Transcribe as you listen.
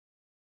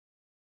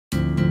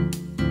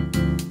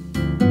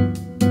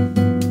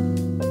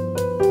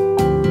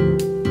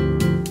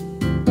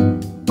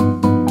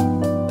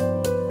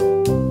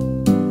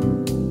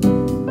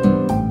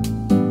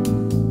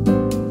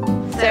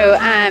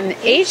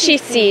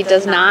AHCC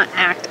does not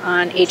act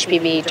on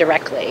HPV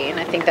directly, and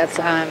I think that's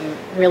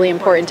really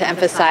important to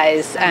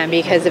emphasize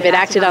because if it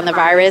acted on the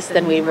virus,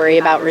 then we worry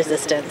about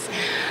resistance.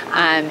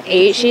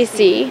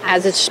 AHCC,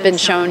 as it's been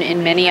shown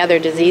in many other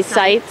disease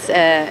sites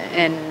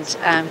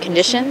and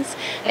conditions,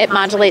 it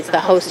modulates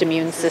the host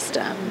immune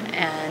system,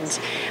 and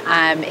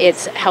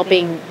it's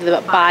helping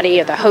the body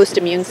or the host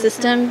immune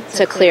system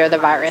to clear the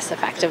virus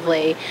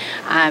effectively.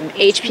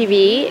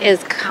 HPV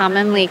is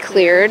commonly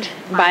cleared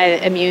by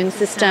the immune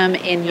system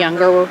in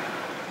younger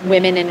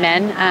women and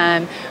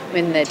men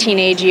in the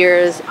teenage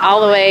years,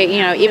 all the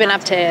way, even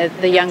up to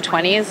the young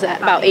 20s.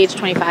 About age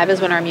 25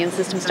 is when our immune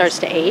system starts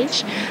to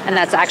age, and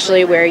that's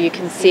actually where you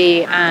can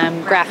see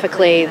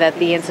graphically that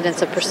the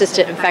incidence of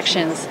persistent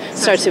infections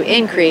starts to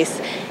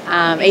increase.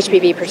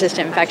 HPV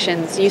persistent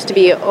infections used to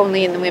be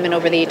only in the women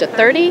over the age of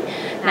 30.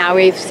 Now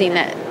we've seen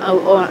that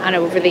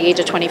over the age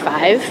of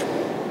 25.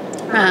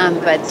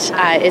 But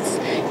it's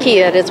key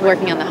that it's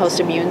working on the host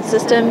immune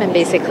system and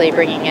basically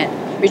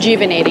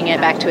rejuvenating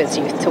it back to its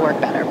youth to work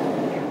better.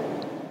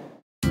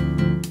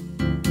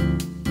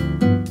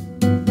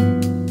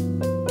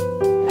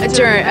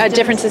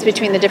 Differences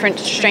between the different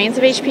strains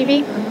of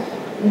HPV?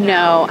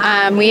 No.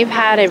 We've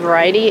had a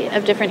variety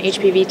of different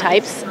HPV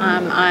types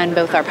on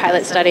both our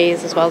pilot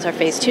studies as well as our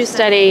phase 2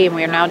 study, and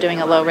we are now doing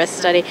a low-risk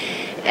study.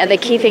 The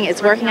key thing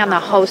is working on the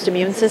host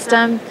immune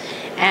system,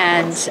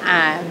 and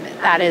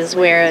that is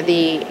where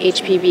the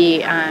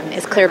HPV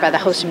is cleared by the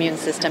host immune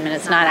system, and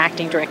it's not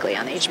acting directly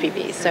on the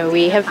HPV. So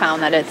we have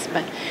found that it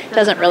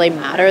doesn't really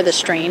matter the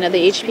strain of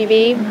the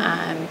HPV.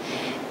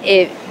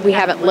 We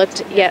haven't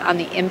looked yet on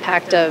the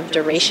impact of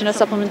duration of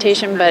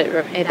supplementation, but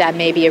that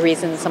may be a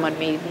reason someone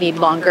may need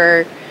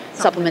longer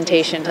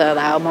supplementation to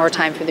allow more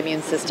time for the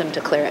immune system to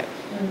clear it.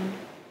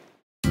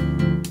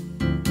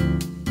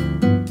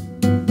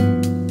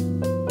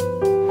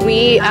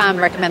 We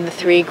recommend the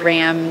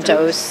 3-gram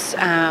dose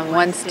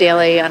once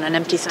daily on an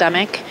empty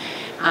stomach.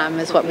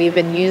 Is what we've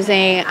been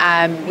using.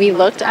 We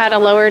looked at a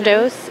lower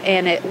dose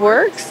and it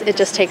works, it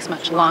just takes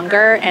much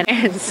longer,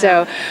 and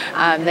so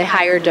the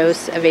higher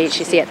dose of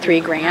AHCC at 3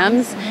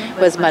 grams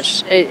was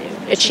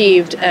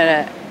achieved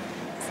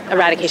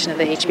eradication of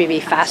the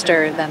HPV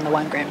faster than the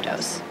 1-gram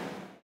dose.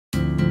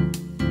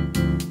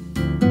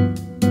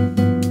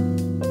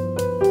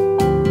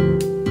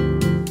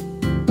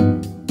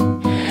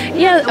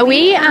 Yeah,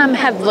 we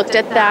have looked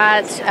at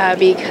that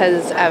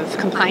because of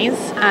compliance.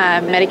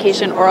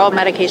 Oral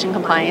medication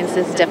compliance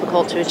is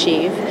difficult to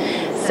achieve.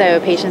 So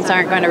patients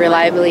aren't going to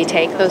reliably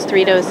take those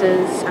 3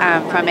 doses.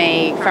 From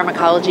a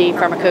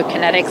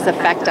pharmacokinetics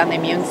effect on the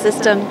immune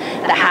system,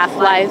 the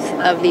half-life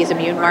of these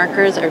immune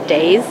markers are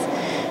days.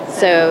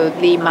 So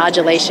the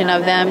modulation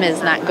of them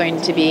is not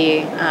going to be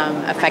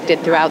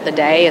affected throughout the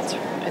day.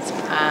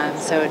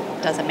 So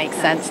it doesn't make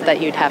sense that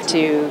you'd have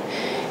to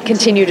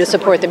continue to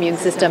support the immune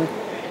system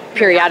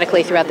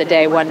periodically throughout the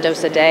day. 1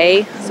 dose a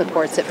day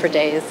supports it for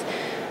days.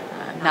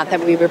 Not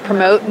that we would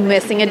promote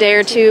missing a day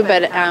or two,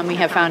 but we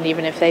have found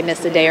even if they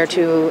miss a day or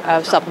two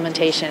of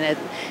supplementation,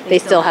 they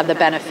still have the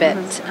benefit.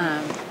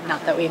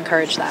 Not that we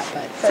encourage that,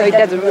 but so it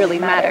doesn't really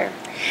matter.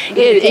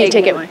 You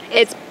take it.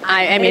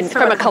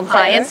 From a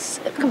compliance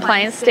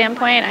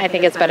standpoint, I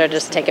think it's better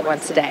just to take it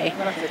once a day.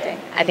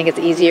 I think it's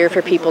easier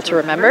for people to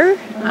remember.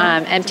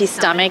 Empty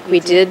stomach, we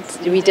did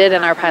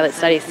in our pilot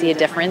study see a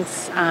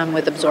difference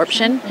with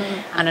absorption.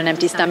 On an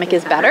empty stomach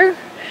is better,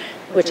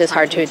 which is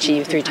hard to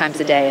achieve 3 times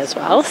a day as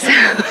well. So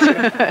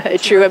a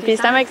true empty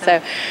stomach.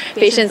 So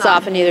patients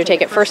often either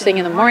take it first thing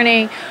in the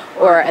morning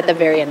or at the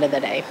very end of the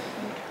day.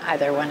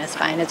 Either one is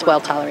fine. It's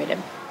well tolerated.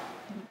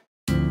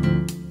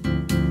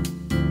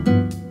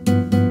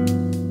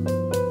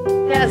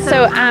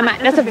 So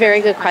that's a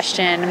very good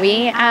question.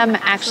 We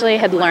actually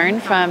had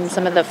learned from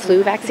some of the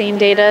flu vaccine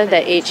data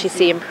that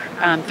AHCC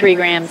 3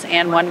 grams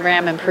and 1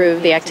 gram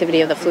improved the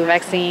activity of the flu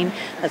vaccine.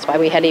 That's why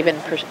we had even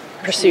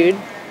pursued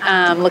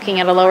looking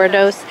at a lower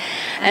dose.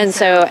 And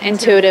so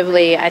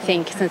intuitively, I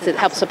think since it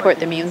helps support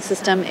the immune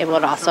system, it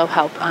would also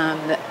help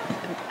the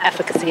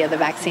efficacy of the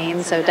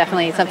vaccine. So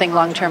definitely something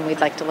long-term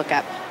we'd like to look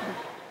at.